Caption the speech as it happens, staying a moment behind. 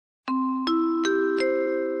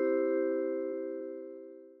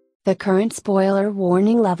The current spoiler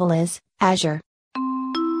warning level is Azure.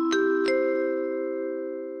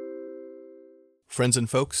 Friends and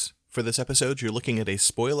folks, for this episode, you're looking at a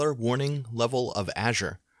spoiler warning level of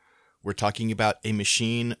Azure. We're talking about a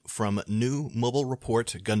machine from new mobile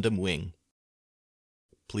report Gundam Wing.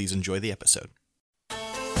 Please enjoy the episode.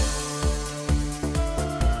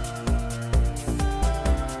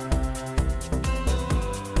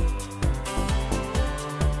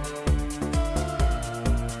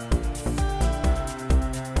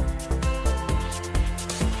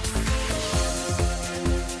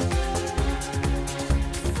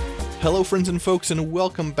 Hello, friends and folks, and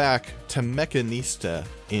welcome back to Mechanista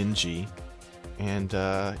NG. And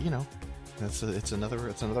it's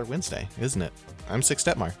another Wednesday, isn't it? I'm Six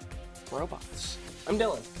Detmar. Robots. I'm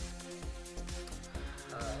Dylan.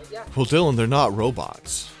 Yeah. Well, Dylan, they're not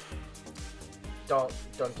robots. Don't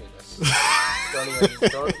do this.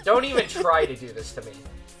 don't even try to do this to me.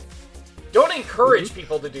 Don't encourage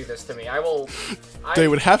people to do this to me. They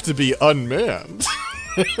would have to be unmanned.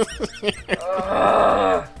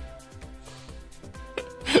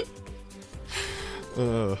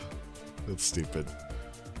 That's stupid.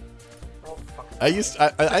 There was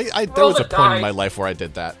a point in my life where I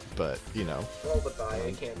did that, but Roll the die.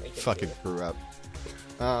 I can't fucking grew up.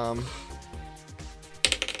 All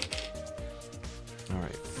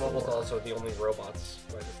right. Mobile dolls are the only robots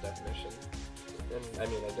by this definition. And I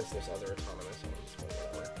mean, I guess there's other autonomous ones, but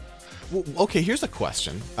whatever. Well, okay, here's a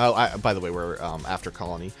question. By the way, we're after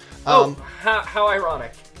Colony. How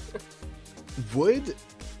ironic. Would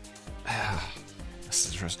this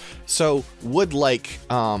is interesting. So would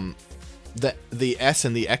the S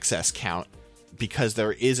and the XS count because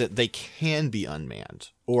they can be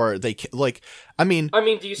unmanned, or they can, I mean,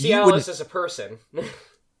 do you see Alice as a person? This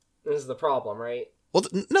is the problem, right? Well,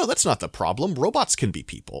 no, that's not the problem. Robots can be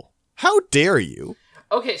people. How dare you?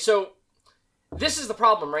 Okay, so this is the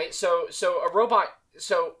problem, right? So a robot.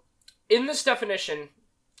 So in this definition,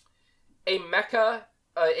 a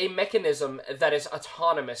mechanism that is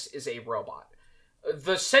autonomous is a robot.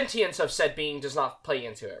 The sentience of said being does not play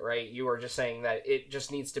into it, right? You were just saying that it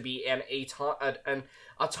just needs to be an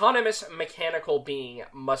autonomous mechanical being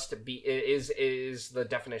is the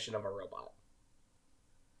definition of a robot.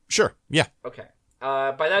 Sure, yeah. Okay.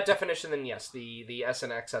 By that definition, then yes, the S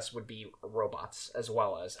and XS would be robots as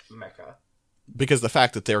well as mecha. Because the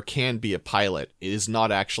fact that there can be a pilot is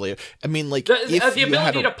not actually... I mean, the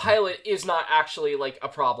ability to pilot is not actually, a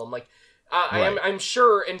problem. Right. I'm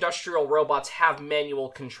sure industrial robots have manual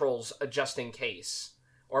controls just in case.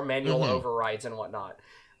 Or manual overrides and whatnot.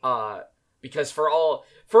 Because for all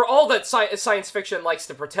that science fiction likes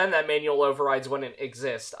to pretend that manual overrides wouldn't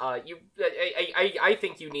exist, I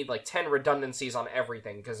think you need, 10 redundancies on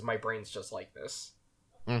everything, because my brain's just like this.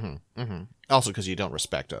 Also, because you don't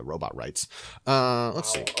respect robot rights.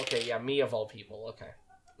 Let's see. Okay, yeah, me of all people. Okay.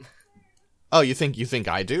 Oh, you think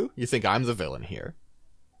I do? You think I'm the villain here?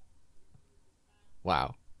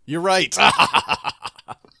 Wow, you're right.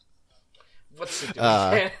 What's it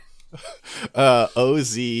doing?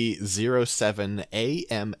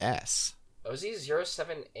 OZ07AMS.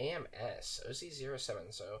 OZ07AMS.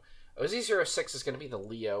 OZ07. So OZ06 is going to be the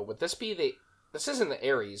Leo. Would this be the? This isn't the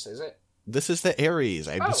Ares, is it? This is the Ares.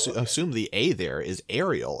 I assume the A there is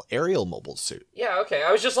Ariel mobile suit. Yeah, okay.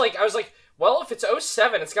 I was like, well, if it's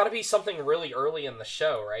 07, it's got to be something really early in the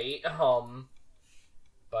show, right?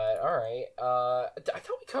 But alright. I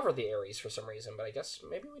thought we covered the Ares for some reason, but I guess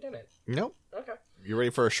maybe we didn't. Nope. Okay. You ready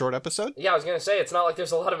for a short episode? Yeah, I was gonna say, it's not like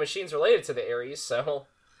there's a lot of machines related to the Ares, so...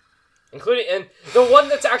 and the one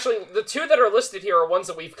that's actually... The two that are listed here are ones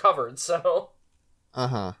that we've covered, so...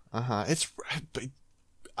 It's...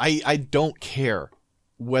 I don't care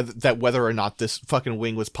whether or not this fucking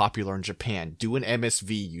wing was popular in Japan. Do an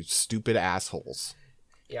MSV, you stupid assholes.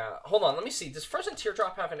 Yeah, hold on, let me see. Does Frozen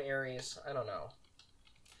Teardrop have an Ares? I don't know.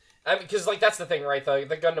 Because, that's the thing, right?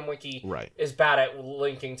 The Gundam Wiki is bad at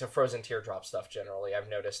linking to Frozen Teardrop stuff, generally, I've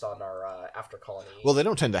noticed on our After Colony. Well, they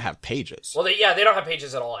don't tend to have pages. Well, they don't have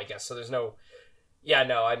pages at all, I guess, so there's no... Yeah,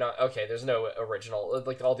 no, I know... Okay, there's no original...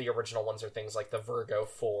 all the original ones are things like the Virgo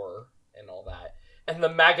 4 and all that. And the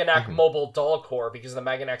Maganak Mobile Doll Core, because the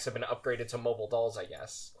Maganaks have been upgraded to mobile dolls, I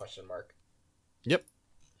guess? Question mark. Yep.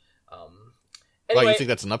 Anyway, well, you think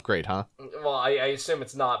that's an upgrade, huh? Well, I assume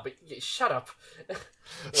it's not, but shut up.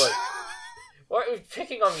 What? Why are you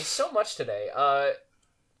picking on me so much today? The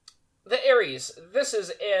Ares. This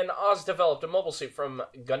is an Oz-developed mobile suit from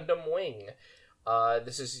Gundam Wing.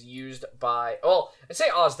 This is used by... Well, I say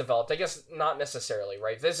Oz-developed. I guess not necessarily,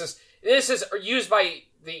 right? This is used by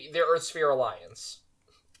the Earthsphere Alliance.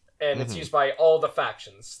 And it's used by all the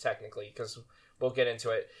factions, technically, because we'll get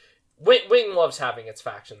into it. Wing loves having its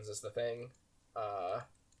factions is the thing.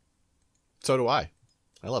 So do I.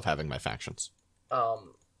 I love having my factions.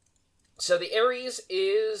 So the Ares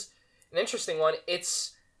is an interesting one. It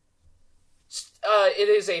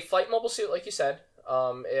is a flight mobile suit, like you said,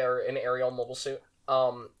 or an aerial mobile suit.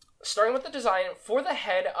 Starting with the design for the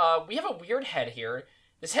head, we have a weird head here.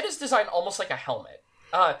 This head is designed almost like a helmet,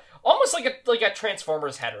 almost like a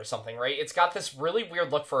Transformers head or something, right? It's got this really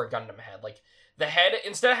weird look for a Gundam head. Like the head,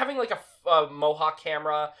 instead of having like a mohawk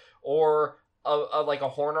camera or like a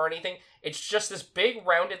horn or anything, it's just this big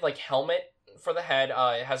rounded like helmet for the head.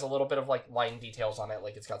 It has a little bit of like line details on it,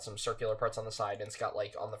 like it's got some circular parts on the side, and it's got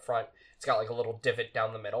like on the front, it's got like a little divot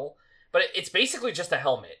down the middle. But it's basically just a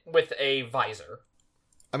helmet with a visor.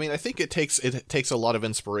 I mean, I think it takes a lot of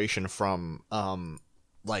inspiration from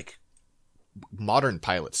like modern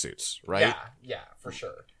pilot suits, right? Yeah, for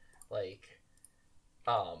sure. Like,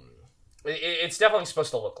 it's definitely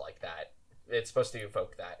supposed to look like that. It's supposed to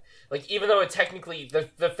evoke that. Like, even though it technically,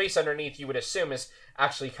 the face underneath you would assume is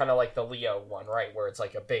actually kind of like the Leo one, right? Where it's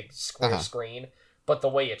like a big square screen. But the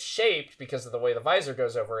way it's shaped, because of the way the visor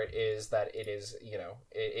goes over it, is that it is,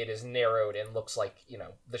 it is narrowed and looks like,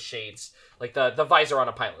 the shades, like the visor on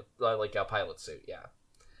a pilot, like a pilot suit, yeah.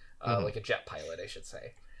 Like a jet pilot, I should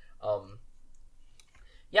say.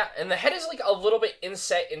 Yeah, and the head is like a little bit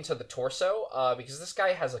inset into the torso, because this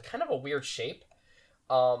guy has a kind of a weird shape.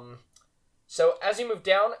 So as you move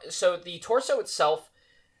down, so the torso itself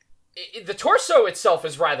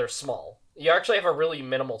is rather small. You actually have a really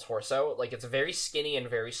minimal torso. Like, it's very skinny and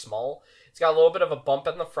very small. It's got a little bit of a bump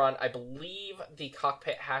in the front. I believe the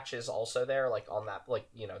cockpit hatch is also there, like, on that, like,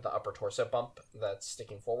 the upper torso bump that's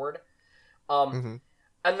sticking forward. And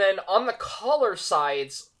then on the collar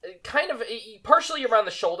sides, kind of partially around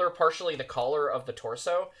the shoulder, partially the collar of the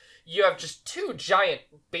torso, you have just two giant,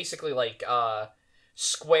 basically, like,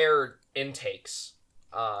 square intakes.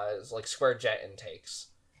 Like, square jet intakes.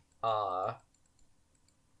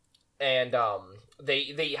 And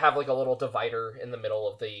they have like a little divider in the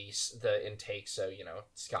middle of the intake, so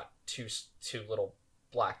it's got two little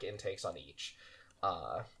black intakes on each.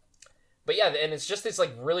 But yeah, and it's just this like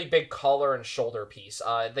really big collar and shoulder piece.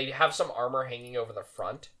 They have some armor hanging over the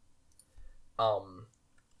front. And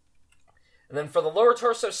then for the lower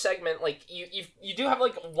torso segment, like you do have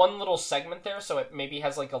like one little segment there, so it maybe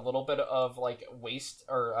has like a little bit of like waist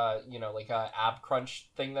or like a ab crunch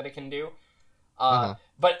thing that it can do.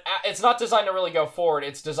 But it's not designed to really go forward,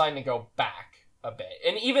 it's designed to go back a bit.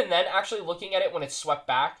 And even then, actually looking at it when it's swept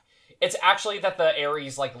back, it's actually that the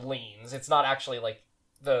Ares, like, leans. It's not actually, like,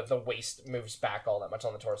 the waist moves back all that much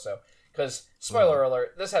on the torso. Because, spoiler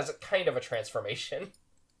alert, this has kind of a transformation.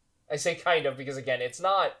 I say kind of because, again, it's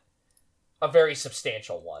not a very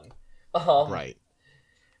substantial one. Right.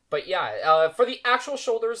 But yeah, for the actual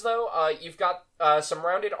shoulders, though, you've got some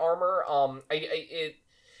rounded armor.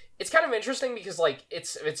 It's kind of interesting because, like,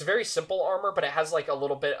 it's very simple armor, but it has, like, a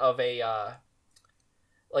little bit of a,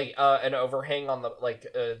 an overhang on the, like,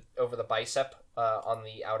 over the bicep, on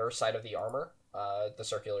the outer side of the armor, the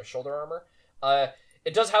circular shoulder armor.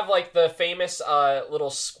 It does have, like, the famous, the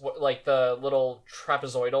little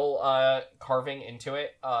trapezoidal, carving into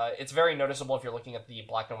it. It's very noticeable if you're looking at the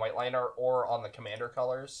black and white liner or on the commander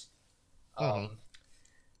colors.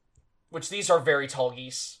 Which these are very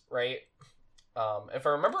Tallgeese, right? If I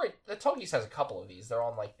remember, the Tallgeese has a couple of these. They're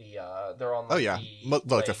on like the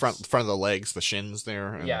the front of the legs, the shins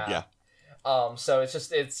there. And, yeah. So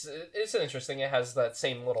it's interesting. It has that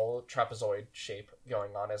same little trapezoid shape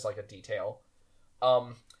going on as like a detail.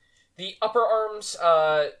 The upper arms,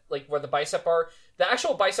 like where the bicep are, the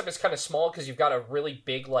actual bicep is kind of small because you've got a really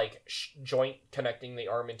big like joint connecting the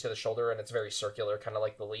arm into the shoulder, and it's very circular, kind of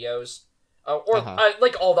like the Leos,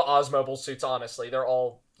 like all the Osmobile suits. Honestly, they're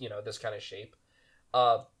all this kind of shape.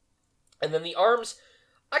 And then the arms,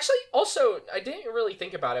 actually, also, I didn't really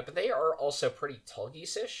think about it, but they are also pretty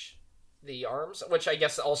Tallgeese-ish, the arms, which I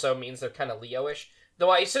guess also means they're kind of Leo-ish.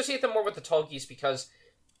 Though I associate them more with the Tallgeese because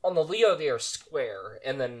on the Leo, they are square,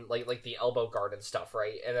 and then, like the elbow guard and stuff,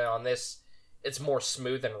 right? And then on this, it's more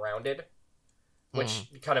smooth and rounded, which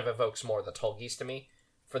kind of evokes more the Tallgeese to me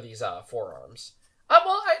for these, forearms.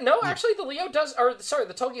 Actually, the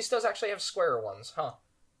Tallgeese does actually have squarer ones, huh?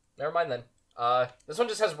 Never mind then. This one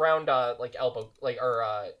just has round, like elbow, like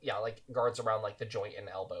guards around like the joint and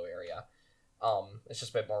elbow area. It's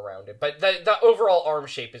just a bit more rounded, but the overall arm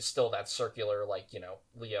shape is still that circular, like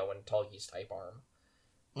Leo and Tallgeese type arm.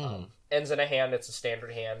 Ends in a hand. It's a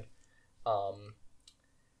standard hand.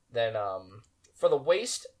 Then for the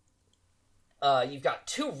waist, you've got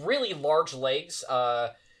two really large legs.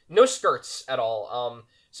 No skirts at all.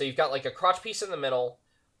 So you've got like a crotch piece in the middle.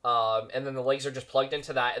 And then the legs are just plugged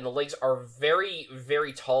into that, and the legs are very,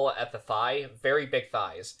 very tall at the thigh, very big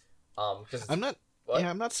thighs. Because I'm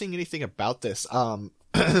not seeing anything about this.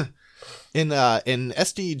 In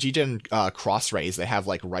SD G-Gen Cross Rays, they have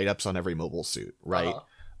like write-ups on every mobile suit, right?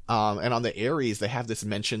 And on the Ares, they have this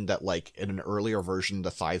mention that like in an earlier version, the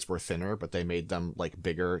thighs were thinner, but they made them like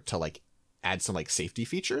bigger to like add some like safety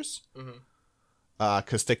features.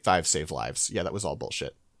 Because thick thighs save lives. Yeah, that was all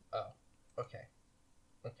bullshit. Oh, okay.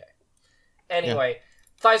 Anyway,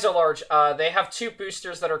 thighs are large. They have two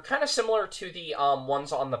boosters that are kind of similar to the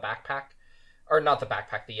ones on the backpack, or not the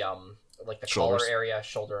backpack, the like the Shoulders. collar area,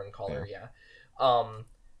 shoulder and collar. Yeah.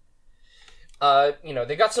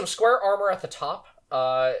 They got some square armor at the top,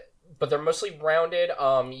 but they're mostly rounded.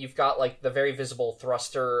 You've got like the very visible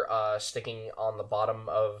thruster sticking on the bottom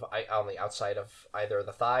on the outside of either of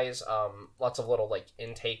the thighs. Lots of little like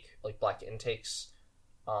black intakes.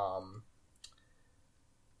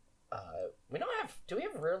 Do we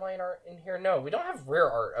have rear line art in here? No, we don't have rear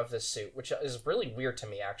art of this suit, which is really weird to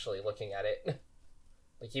me actually looking at it.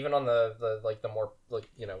 Like even on the more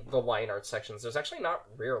the line art sections, there's actually not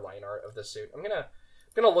rear line art of this suit. I'm gonna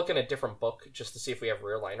look in a different book just to see if we have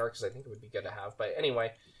rear line art, because I think it would be good to have. But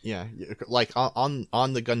anyway, yeah, like on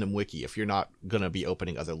the Gundam Wiki, if you're not gonna be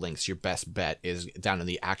opening other links, your best bet is down in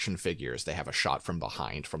the action figures. They have a shot from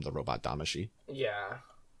behind from the robot Damashi. Yeah.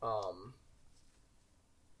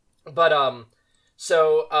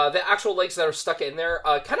 So the actual legs that are stuck in there,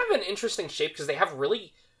 kind of an interesting shape because they have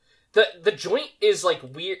really the joint is like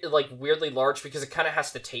weirdly large because it kind of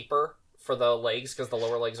has to taper for the legs because the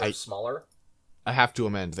lower legs are smaller. I have to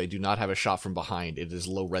amend, they do not have a shot from behind. It is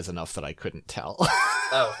low res enough that I couldn't tell.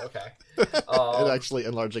 Oh, okay. It actually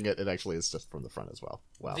enlarging it actually is just from the front as well.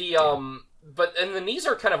 Wow. But the knees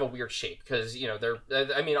are kind of a weird shape because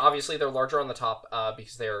they're obviously they're larger on the top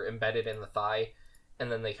because they're embedded in the thigh,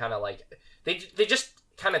 and then they kind of like they just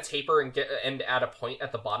kind of taper and add a point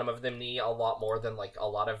at the bottom of the knee a lot more than like a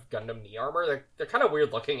lot of Gundam knee armor. They're kind of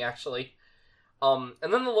weird looking actually. And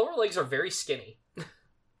then the lower legs are very skinny.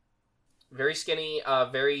 Very skinny,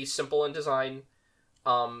 very simple in design.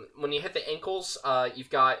 When you hit the ankles, you've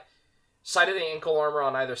got side of the ankle armor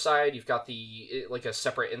on either side. You've got a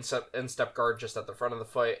separate instep guard just at the front of the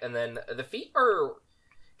foot, and then the feet are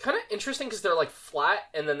kind of interesting because they're like flat,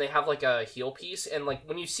 and then they have like a heel piece. And like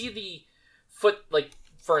when you see the foot, like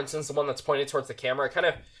for instance, the one that's pointed towards the camera, it kind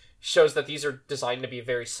of shows that these are designed to be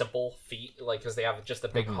very simple feet, like because they have just a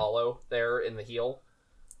big hollow there in the heel.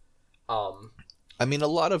 I mean, a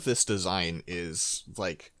lot of this design is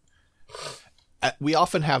like, we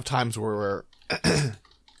often have times where we're,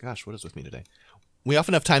 gosh, what is with me today? We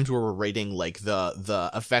often have times where we're rating like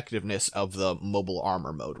the effectiveness of the mobile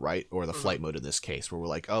armor mode, right? Or the flight mode in this case, where we're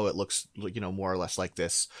like, oh, it looks, more or less like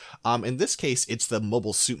this. In this case, it's the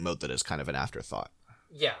mobile suit mode that is kind of an afterthought.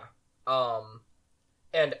 Yeah.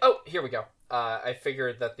 And, here we go. I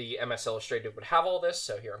figured that the MS Illustrated would have all this,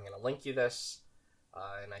 so here I'm going to link you this.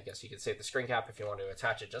 And I guess you could save the screen cap if you want to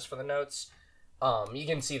attach it just for the notes. You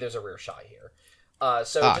can see there's a rear shot here.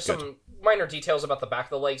 Some minor details about the back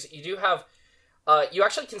of the legs. You do have... you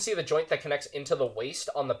actually can see the joint that connects into the waist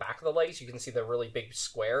on the back of the legs. You can see the really big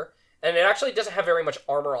square. And it actually doesn't have very much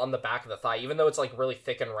armor on the back of the thigh. Even though it's like really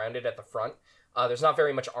thick and rounded at the front, there's not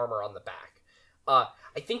very much armor on the back.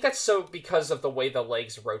 I think that's so because of the way the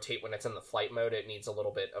legs rotate when it's in the flight mode. It needs a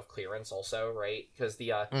little bit of clearance also, right? Because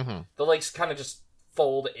the legs kind of just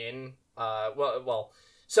fold in.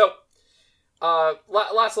 So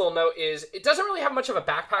last little note is it doesn't really have much of a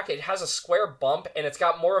backpack. It has a square bump, and it's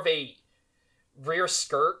got more of a rear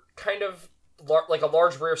skirt, kind of like a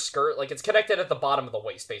large rear skirt. Like it's connected at the bottom of the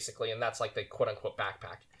waist, basically, and that's like the quote-unquote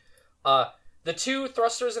backpack. The two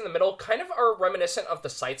thrusters in the middle kind of are reminiscent of the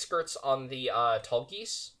side skirts on the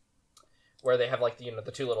Tallgeese, where they have like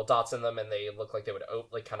the two little dots in them, and they look like they would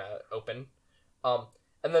kind of open.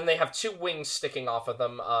 And then they have two wings sticking off of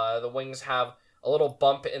them. The wings have a little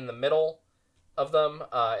bump in the middle of them,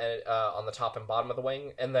 on the top and bottom of the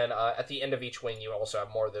wing, and then at the end of each wing, you also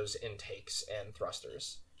have more of those intakes and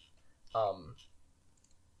thrusters.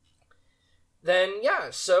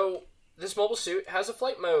 So this mobile suit has a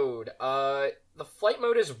flight mode. The flight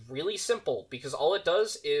mode is really simple because all it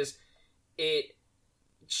does is it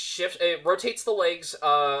rotates the legs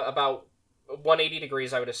about 180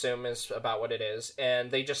 degrees, I would assume is about what it is,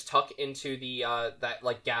 and they just tuck into the that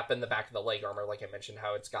like gap in the back of the leg armor, like I mentioned,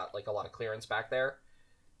 how it's got like a lot of clearance back there,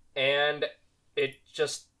 and it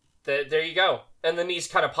just there you go, and the knees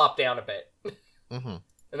kind of pop down a bit, and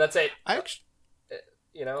that's it. I actually,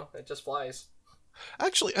 it just flies.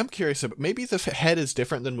 Actually, I'm curious. Maybe the head is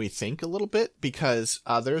different than we think a little bit, because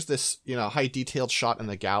there's this, high detailed shot in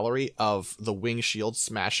the gallery of the wing shield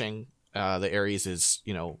smashing the Ares'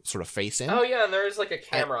 sort of face in. Oh yeah, and there is like a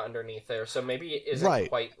camera underneath there, so maybe it isn't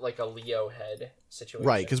quite like a Leo head situation.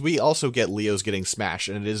 Right, because we also get Leo's getting smashed,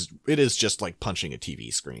 and it is just like punching a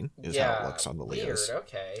TV screen is how it looks on the Leos. Weird.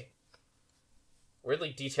 Okay.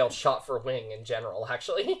 Weirdly detailed shot for wing in general,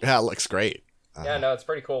 actually. Yeah, it looks great. Yeah, no, it's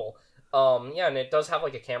pretty cool. Yeah, and it does have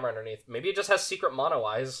like a camera underneath. Maybe it just has secret mono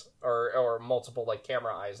eyes or multiple like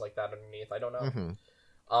camera eyes like that underneath. I don't know. Mm-hmm.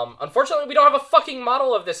 Unfortunately, we don't have a fucking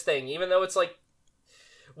model of this thing, even though it's like,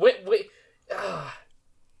 the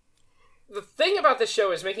thing about this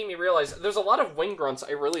show is making me realize there's a lot of wing grunts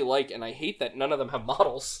I really like, and I hate that none of them have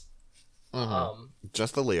models. Mm-hmm.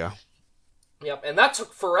 Just the Leo. Yep, and that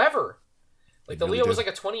took forever. Like the really Leo did. was like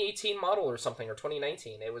a 2018 model or something, or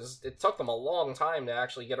 2019. It took them a long time to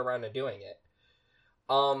actually get around to doing it.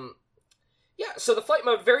 Yeah, so the flight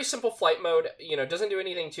mode, very simple flight mode, doesn't do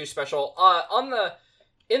anything too special.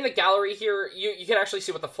 In the gallery here, you can actually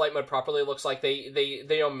see what the flight mode properly looks like.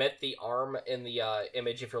 They omit the arm in the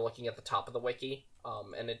image if you're looking at the top of the wiki,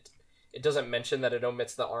 and it doesn't mention that it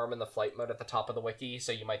omits the arm in the flight mode at the top of the wiki,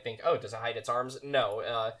 so you might think, oh, does it hide its arms?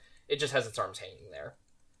 No, it just has its arms hanging there.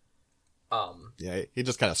 Yeah, he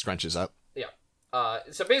just kind of scrunches up. Yeah.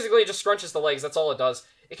 So basically it just scrunches the legs, that's all it does.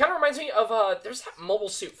 It kind of reminds me of, there's that mobile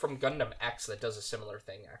suit from Gundam X that does a similar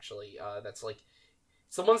thing, actually. That's like,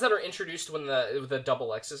 it's the ones that are introduced when the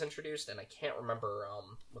Double X is introduced, and I can't remember,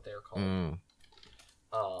 what they're called.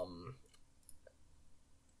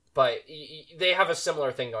 But they have a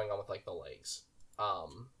similar thing going on with, like, the legs. Yeah,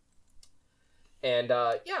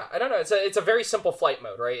 I don't know, it's a very simple flight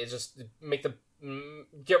mode, right? It's just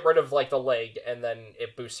get rid of, like, the leg, and then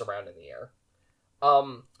it boosts around in the air.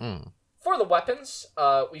 For the weapons,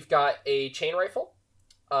 we've got a chain rifle.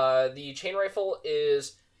 The chain rifle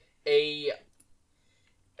is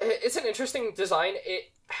it's an interesting design.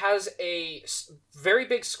 It has a very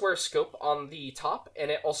big square scope on the top, and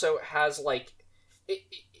it also has, like,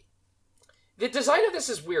 the design of this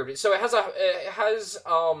is weird. So it has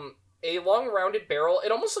a long rounded barrel.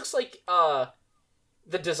 It almost looks like,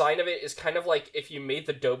 the design of it is kind of like if you made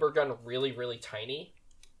the Dober gun really, really tiny.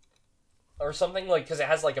 Or something, like, because it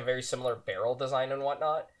has, like, a very similar barrel design and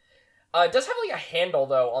whatnot. It does have, like, a handle,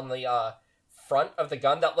 though, on the, front of the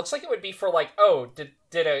gun that looks like it would be for, like, oh, did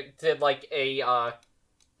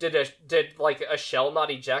a shell not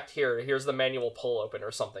eject? Here's the manual pull open or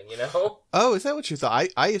something, Oh, is that what you thought?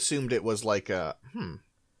 I assumed it was like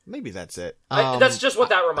maybe that's it. That's just what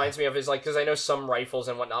that reminds me of, is, like, because I know some rifles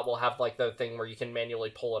and whatnot will have, like, the thing where you can manually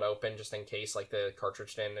pull it open just in case, like, the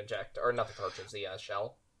cartridge didn't eject, or not the cartridge, the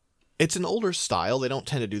shell. It's an older style. They don't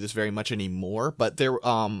tend to do this very much anymore, but there,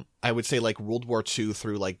 I would say, like, World War II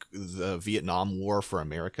through, like, the Vietnam War for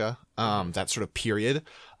America, that sort of period.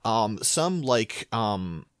 Some, like,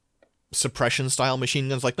 suppression-style machine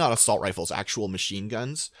guns, like, not assault rifles, actual machine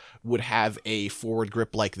guns, would have a forward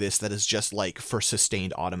grip like this that is just, like, for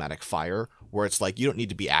sustained automatic fire, where it's like, you don't need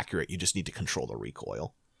to be accurate, you just need to control the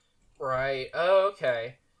recoil. Right. Oh,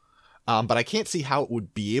 okay. But I can't see how it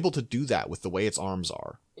would be able to do that with the way its arms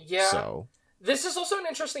are. Yeah. So this is also an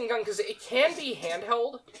interesting gun because it can be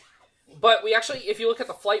handheld, but we actually, if you look at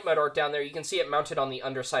the flight mode art down there, you can see it mounted on the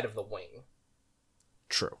underside of the wing.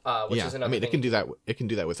 True. Which is another thing. It can do that. It can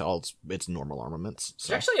do that with all its normal armaments.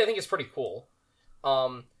 So. Which actually, I think is pretty cool.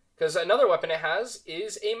 Because another weapon it has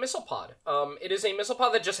is a missile pod. It is a missile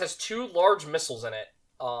pod that just has 2 large missiles in it.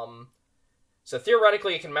 So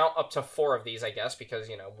theoretically, it can mount up to 4 of these, I guess, because,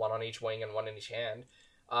 1 on each wing and 1 in each hand.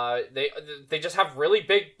 They just have really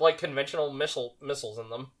big, like, conventional missiles in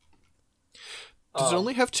them. Does it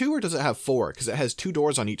only have 2, or does it have 4? Because it has 2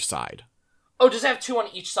 doors on each side. Oh, does it have 2 on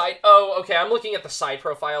each side? Oh, okay, I'm looking at the side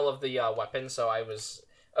profile of the weapon, so I was...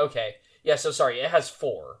 Okay. Yeah, so sorry, it has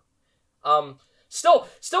 4. Still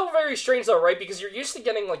very strange, though, right? Because you're used to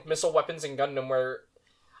getting, like, missile weapons in Gundam where...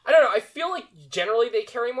 I don't know, I feel like generally they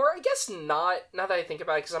carry more. I guess not, now that I think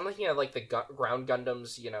about it, because I'm looking at, like, the ground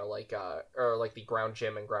Gundams, like, or, like, the Ground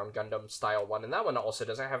Gym and Ground Gundam style one, and that one also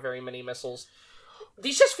doesn't have very many missiles.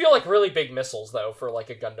 These just feel like really big missiles, though, for, like,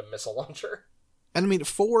 a Gundam missile launcher. And I mean,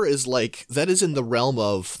 4 is, like, that is in the realm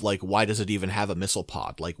of, like, why does it even have a missile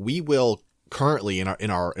pod? Like, we will currently, in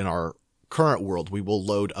our current world, we will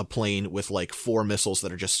load a plane with, like, 4 missiles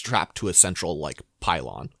that are just strapped to a central, like,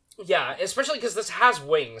 pylon. Yeah, especially because this has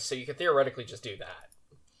wings, so you could theoretically just do that.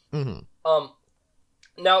 Mm-hmm.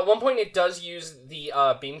 Now, at one point, it does use the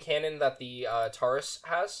beam cannon that the Taurus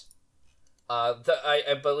has.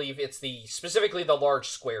 I believe it's specifically the large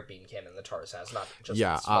square beam cannon the Taurus has, not just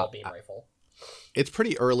the small beam rifle. It's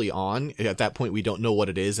pretty early on. At that point, we don't know what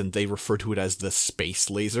it is, and they refer to it as the space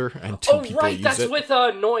laser, and two people use it. That's with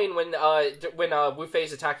Noin when Wu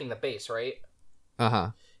Fei's attacking the base, right?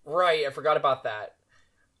 Uh-huh. Right, I forgot about that.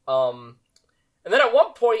 And then at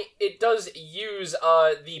one point, it does use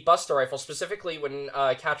the Buster Rifle, specifically when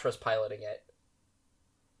Catra's piloting it.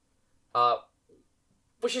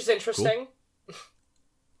 Which is interesting. Cool.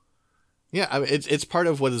 Yeah, I mean, it's part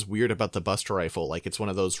of what is weird about the Buster Rifle. Like, it's one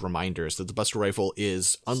of those reminders that the Buster Rifle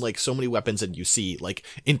is, unlike so many weapons that you see, like,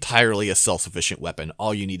 entirely a self-sufficient weapon.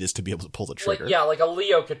 All you need is to be able to pull the trigger. Like a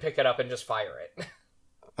Leo could pick it up and just fire it.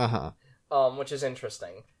 Uh-huh. Which is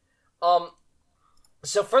interesting.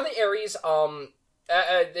 So for the Ares,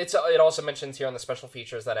 it also mentions here on the special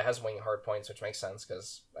features that it has wing hardpoints, which makes sense,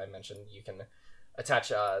 because I mentioned you can attach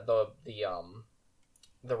the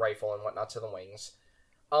rifle and whatnot to the wings.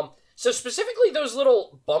 So specifically those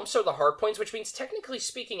little bumps are the hardpoints, which means technically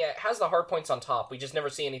speaking it has the hardpoints on top. We just never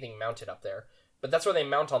see anything mounted up there. But that's where they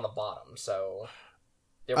mount on the bottom, so...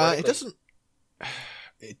 It doesn't...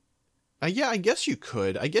 yeah, I guess you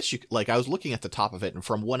could. I guess you... Like, I was looking at the top of it, and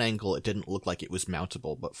from one angle it didn't look like it was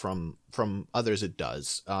mountable, but from others it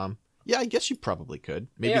does. Yeah, I guess you probably could.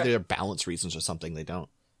 Maybe there are balance reasons or something they don't.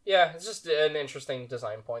 Yeah, it's just an interesting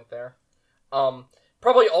design point there.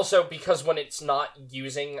 Probably also because when it's not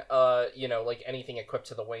using, like anything equipped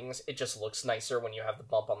to the wings, it just looks nicer when you have the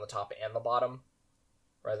bump on the top and the bottom,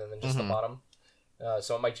 rather than just the bottom.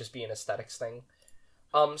 So it might just be an aesthetics thing.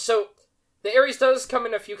 So the Ares does come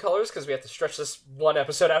in a few colors, because we have to stretch this one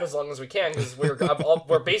episode out as long as we can, because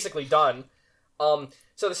we're basically done.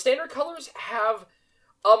 So the standard colors have...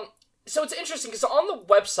 so it's interesting, because on the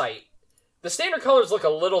website, the standard colors look a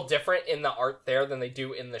little different in the art there than they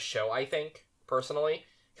do in the show, I think. Personally,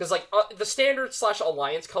 because like the standard /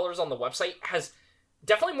 alliance colors on the website has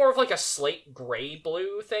definitely more of like a slate gray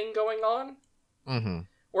blue thing going on. Mm-hmm.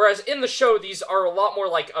 Whereas in the show, these are a lot more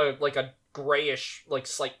like a grayish, like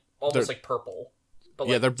slight, almost like purple. But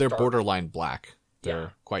yeah, like they're dark. borderline black.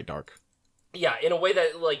 They're quite dark. Yeah, in a way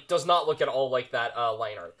that like does not look at all like that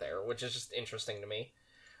line art there, which is just interesting to me.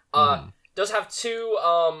 Does have two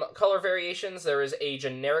color variations. There is a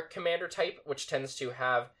generic commander type, which tends to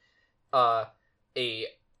have a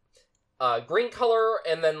green color,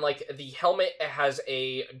 and then like the helmet has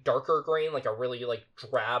a darker green, like a really like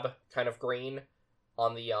drab kind of green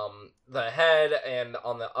on the head and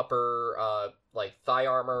on the upper like thigh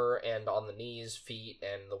armor and on the knees, feet,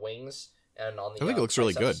 and the wings, and on the I think it looks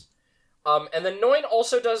really good. And then Noin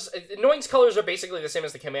also does... Noin's colors are basically the same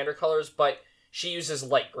as the commander colors, but she uses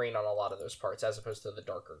light green on a lot of those parts as opposed to the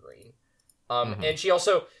darker green. And she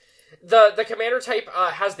also... The commander type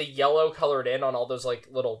has the yellow colored in on all those like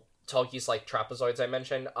little Talkies like trapezoids I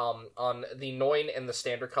mentioned. On the Noin and the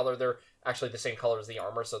standard color, they're actually the same color as the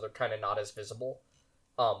armor, so they're kind of not as visible.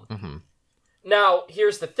 Now,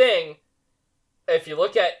 here's the thing. If you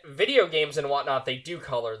look at video games and whatnot, they do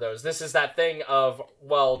color those. This is that thing of,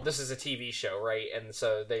 well, this is a TV show, right? And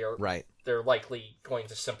so they are they're likely going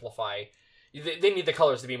to simplify. They need the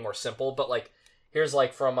colors to be more simple, but like here's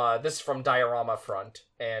like from this is from Diorama Front,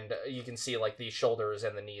 and you can see like the shoulders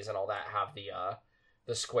and the knees and all that have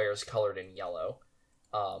the squares colored in yellow.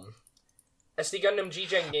 SD Gundam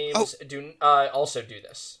G-Gen games also do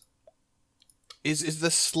this. Is the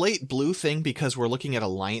slate blue thing because we're looking at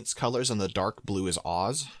Alliance colors and the dark blue is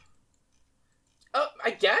Oz? I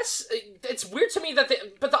guess. It's weird to me that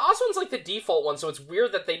but the Oz one's like the default one, so it's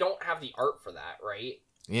weird that they don't have the art for that, right?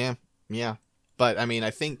 Yeah. But, I mean, I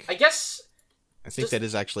think that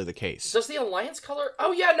is actually the case. Does the Alliance color...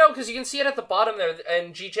 Oh, yeah, no, because you can see it at the bottom there,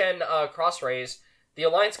 in G-Gen Cross-Rays, the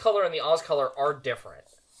Alliance color and the Oz color are different.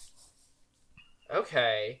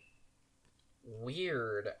 Okay.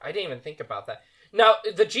 Weird. I didn't even think about that. Now,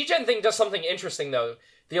 the G-Gen thing does something interesting, though.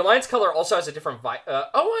 The Alliance color also has a different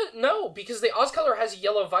no, because the Oz color has a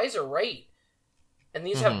yellow visor, right? And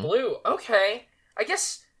these have blue. Okay. I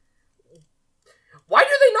guess... Why do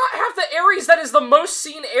they not have the Ares that is the most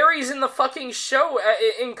seen Ares in the fucking show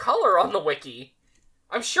in color on the wiki?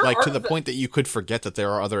 I'm sure... Like, to the point that you could forget that there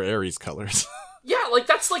are other Ares colors. Yeah, like,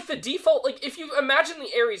 that's like the default... Like, if you imagine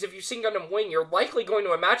the Ares, if you've seen Gundam Wing, you're likely going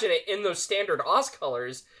to imagine it in those standard Oz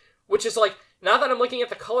colors, which is like... Now that I'm looking at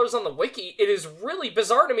the colors on the wiki, it is really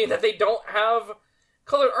bizarre to me that they don't have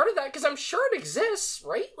colored art of that, because I'm sure it exists,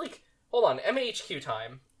 right? Like, hold on, MAHQ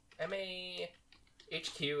time.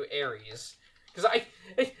 MAHQ Ares. Because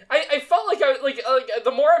I felt like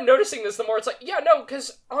the more I'm noticing this, the more it's like, yeah, no,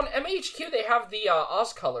 because on MAHQ they have the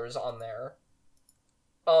Oz colors on there.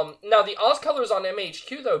 Now the Oz colors on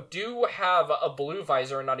MAHQ, though, do have a blue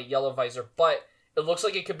visor and not a yellow visor, but it looks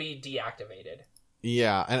like it could be deactivated.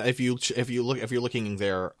 Yeah, and if you're looking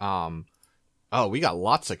there, we got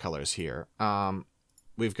lots of colors here.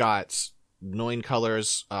 We've got 9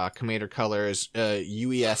 colors, Commander colors,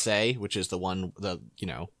 UESA, which is the one where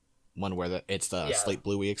it's the slate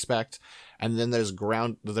blue we expect, and then there's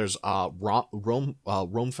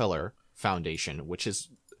Romefeller Foundation, which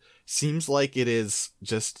seems like it is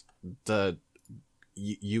just the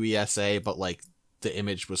UESA, but like the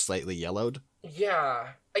image was slightly yellowed. Yeah,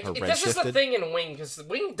 this is the thing in Wing, because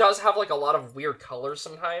Wing does have like a lot of weird colors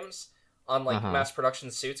sometimes on like mass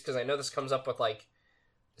production suits, because I know this comes up with like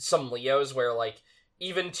some Leos where like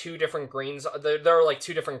even 2 different greens, there are like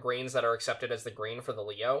 2 different greens that are accepted as the green for the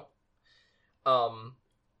Leo. I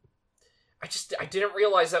didn't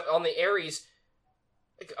realize that on the Ares.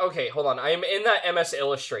 Okay, hold on. I am in that MS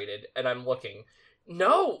Illustrated and I'm looking.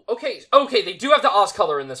 No, okay, they do have the Oz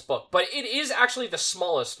color in this book, but it is actually the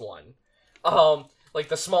smallest one. Like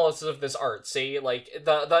the smallest of this art. See, like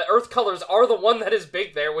the Earth colors are the one that is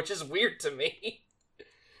big there, which is weird to me.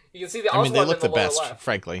 You can see the Oz one. I mean, they look the best, left.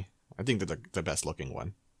 Frankly. I think they're the best looking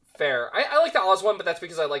one. Fair. I like the Oz one, but that's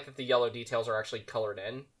because I like that the yellow details are actually colored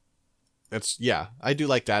in. I do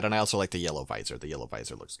like that, and I also like the yellow visor. The yellow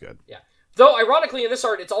visor looks good. Yeah. Though, ironically, in this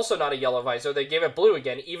art, it's also not a yellow visor. They gave it blue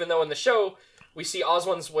again, even though in the show, we see Oz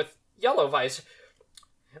ones with yellow visor.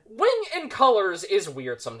 Wing in colors is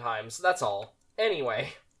weird sometimes, that's all.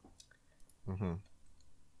 Anyway.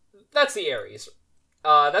 That's the Ares.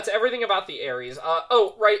 That's everything about the Ares.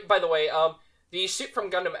 Right, by the way, the suit from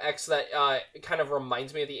Gundam X that kind of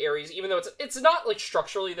reminds me of the Ares, even though it's not like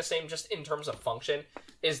structurally the same, just in terms of function,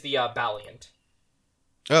 is the Valiant.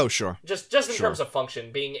 Oh, sure. Just in terms of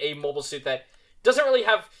function, being a mobile suit that doesn't really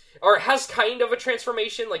have, or has kind of a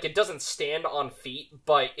transformation, like it doesn't stand on feet,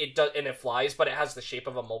 but it does, and it flies, but it has the shape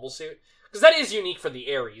of a mobile suit. Because that is unique for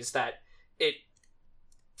the Ares, that it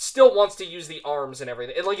still wants to use the arms and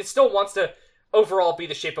everything. It still wants to overall be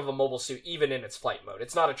the shape of a mobile suit, even in its flight mode.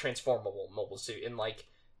 It's not a transformable mobile suit in like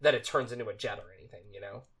that it turns into a jet or anything, you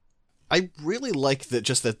know? I really like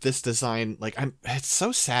that this design, like, it's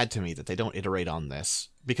so sad to me that they don't iterate on this,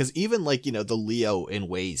 because even like, the Leo in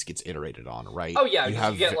Ways gets iterated on, right? Oh yeah,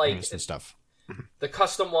 you get like and stuff. The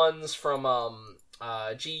custom ones from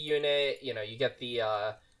G Unit, you get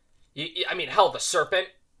the the Serpent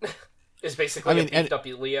is basically a beefed up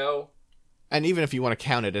Leo. And even if you want to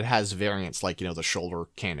count it, it has variants like, the shoulder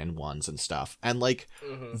cannon ones and stuff. And like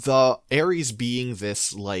the Ares being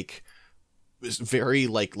this like very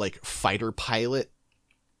like fighter pilot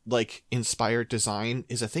like inspired design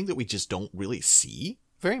is a thing that we just don't really see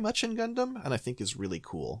very much in Gundam, and I think is really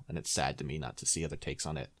cool, and it's sad to me not to see other takes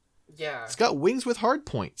on it. Yeah. It's got wings with hard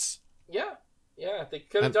points. Yeah. Yeah, they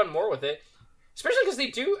could have done more with it. Especially because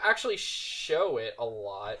they do actually show it a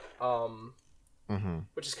lot.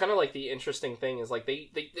 Which is kind of like the interesting thing is like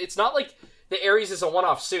they it's not like the Ares is a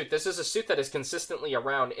one-off suit. This is a suit that is consistently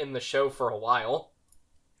around in the show for a while.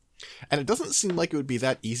 And it doesn't seem like it would be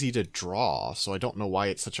that easy to draw, so I don't know why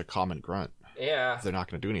it's such a common grunt. Yeah. They're not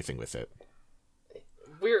going to do anything with it.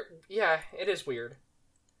 Weird. Yeah, it is weird.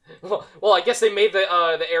 Well, I guess they made the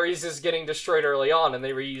Ares is getting destroyed early on, and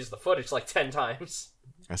they reused the footage like 10 times.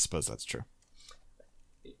 I suppose that's true.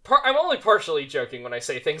 I'm only partially joking when I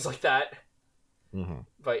say things like that.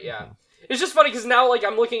 But yeah, it's just funny because now like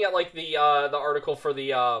I'm looking at like the article for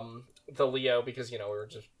the Leo, because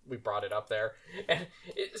we brought it up there, and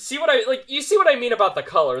you see what I mean about the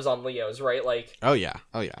colors on Leos, right? Like oh yeah,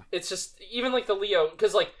 it's just even like the Leo,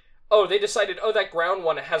 because like they decided that ground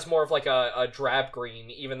one has more of like a drab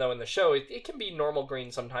green, even though in the show it can be normal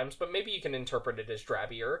green sometimes, but maybe you can interpret it as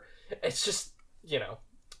drabbier. It's just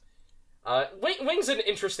Wing's an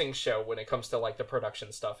interesting show when it comes to like the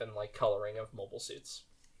production stuff and like coloring of mobile suits.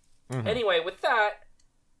 Anyway, with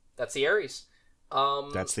that's the Ares.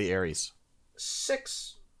 That's the Ares.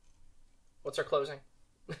 6. What's our closing?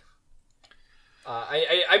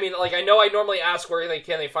 I mean, like, I know I normally ask where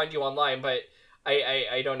can they find you online, but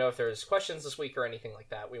I don't know if there's questions this week or anything like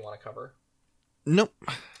that we want to cover. Nope.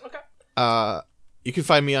 Okay. You can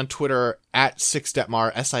find me on Twitter at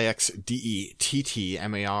Sixdettmar,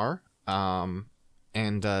 SIXDETTMAR.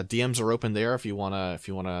 And DMs are open there if you wanna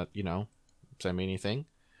send me anything.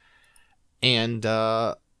 And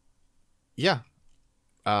also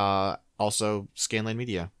Scanline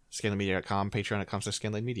Media, scanlinemedia.com,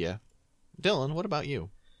 patreon.com/Scanline Media. Dylan, what about you?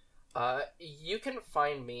 You can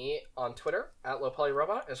find me on Twitter at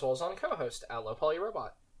LowPolyRobot, as well as on co-host at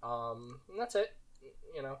LowPolyRobot. And that's it.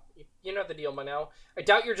 You know the deal by now. I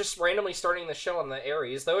doubt you're just randomly starting the show on the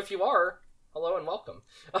Ares, though if you are, hello and welcome.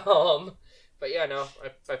 But yeah, no,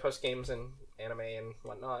 I post games and anime and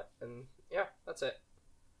whatnot, and yeah, that's it.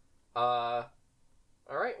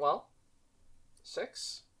 All right, well,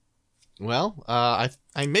 6. Well, I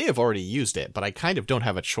may have already used it, but I kind of don't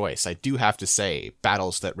have a choice. I do have to say,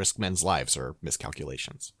 battles that risk men's lives are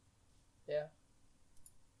miscalculations. Yeah.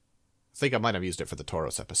 I think I might have used it for the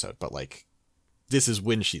Tauros episode, but, like, this is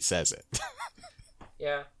when she says it.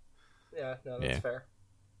 Yeah. Yeah, no, that's fair.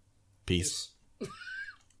 Peace. Peace.